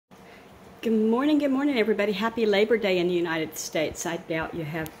Good morning, everybody. Happy Labor Day in the United States. I doubt you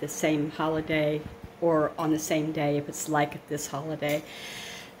have the same holiday or on the same day if it's like this holiday,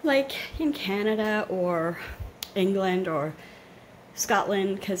 like in Canada or England or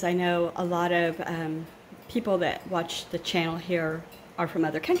Scotland, because I know a lot of people that watch the channel here are from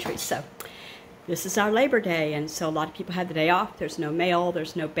other countries. So this is our Labor Day, and so a lot of people have the day off. There's no mail,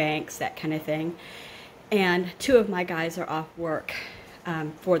 there's no banks, that kind of thing. And two of my guys are off work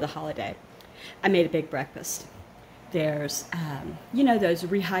for the holiday. I made a big breakfast. There's, you know, those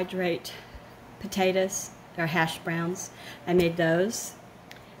rehydrate potatoes, they're hash browns. I made those.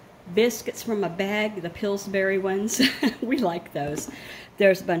 Biscuits from a bag, the Pillsbury ones. We like those.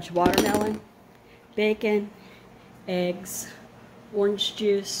 There's a bunch of watermelon, bacon, eggs, orange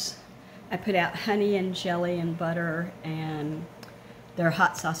juice. I put out honey and jelly and butter and their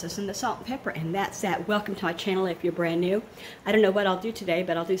hot sauces and the salt and pepper, and that's that. Welcome to my channel if you're brand new. I don't know what I'll do today,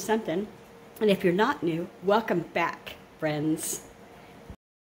 but I'll do something. And if you're not new, welcome back, friends.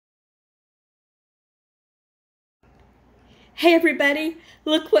 Hey everybody,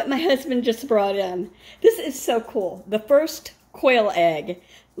 look what my husband just brought in. This is so cool. The first quail egg.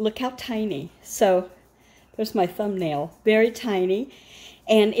 Look how tiny. So there's my thumbnail. Very tiny.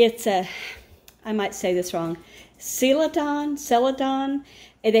 And it's a, I might say this wrong, Celadon.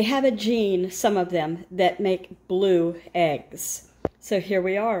 They have a gene, some of them, that make blue eggs. So here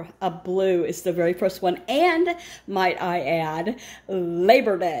we are. A blue is the very first one. And, might I add,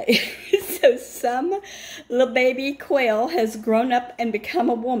 Labor Day. So some little baby quail has grown up and become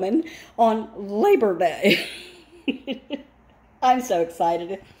a woman on Labor Day. I'm so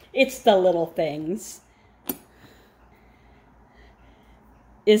excited. It's the little things.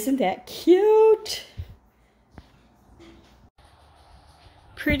 Isn't that cute?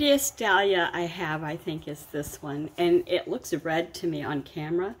 Prettiest dahlia I have, I think, is this one. And it looks red to me on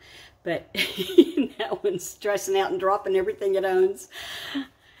camera, but that one's stressing out and dropping everything it owns.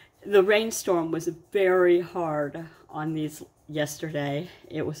 The rainstorm was very hard on these yesterday.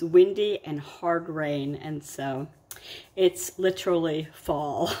 It was windy and hard rain, and so it's literally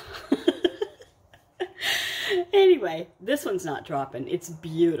fall. Anyway, this one's not dropping. It's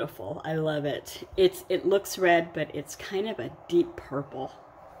beautiful. I love it. It looks red, but it's kind of a deep purple.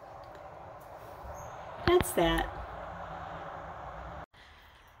 That's that.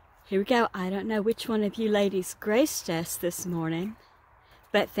 Here we go. I don't know which one of you ladies graced us this morning,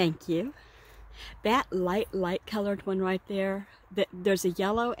 but thank you. That light colored one right there, there's a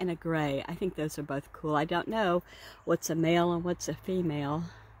yellow and a gray. I think those are both cool. I don't know what's a male and what's a female.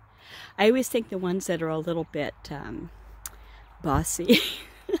 I always think the ones that are a little bit bossy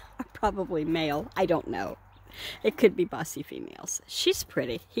are probably male. I don't know. It could be bossy females. She's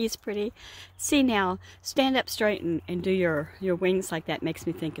pretty. He's pretty. See now, stand up straight and do your wings like that makes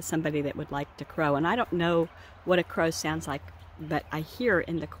me think of somebody that would like to crow. And I don't know what a crow sounds like, but I hear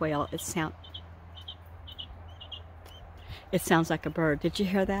in the quail it sounds like a bird. Did you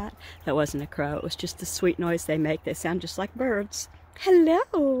hear that? That wasn't a crow. It was just the sweet noise they make. They sound just like birds.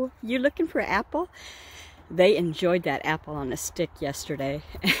 Hello, you looking for an apple? They enjoyed that apple on a stick yesterday.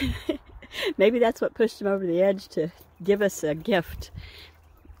 Maybe that's what pushed them over the edge to give us a gift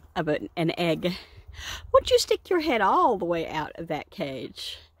of an egg. Would you stick your head all the way out of that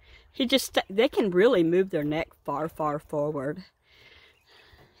cage? They can really move their neck far, far forward.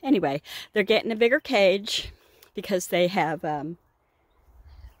 Anyway, they're getting a bigger cage because they have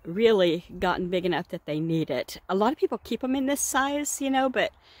really gotten big enough that they need it. A lot of people keep them in this size, you know,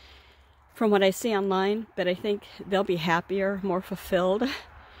 but from what I see online, but I think they'll be happier, more fulfilled,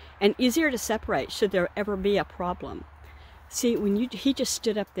 and easier to separate should there ever be a problem. See, when he just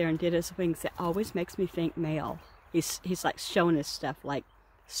stood up there and did his wings, it always makes me think male. He's like showing his stuff, like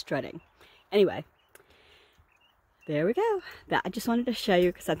strutting. Anyway, there we go. I just wanted to show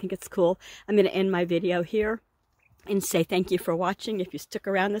you because I think it's cool. I'm going to end my video here and say thank you for watching. If you stuck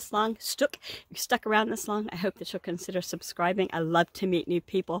around this long, I hope that you'll consider subscribing. I love to meet new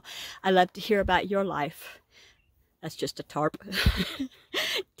people. I love to hear about your life. That's just a tarp.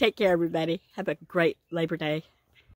 Take care, everybody. Have a great Labor Day.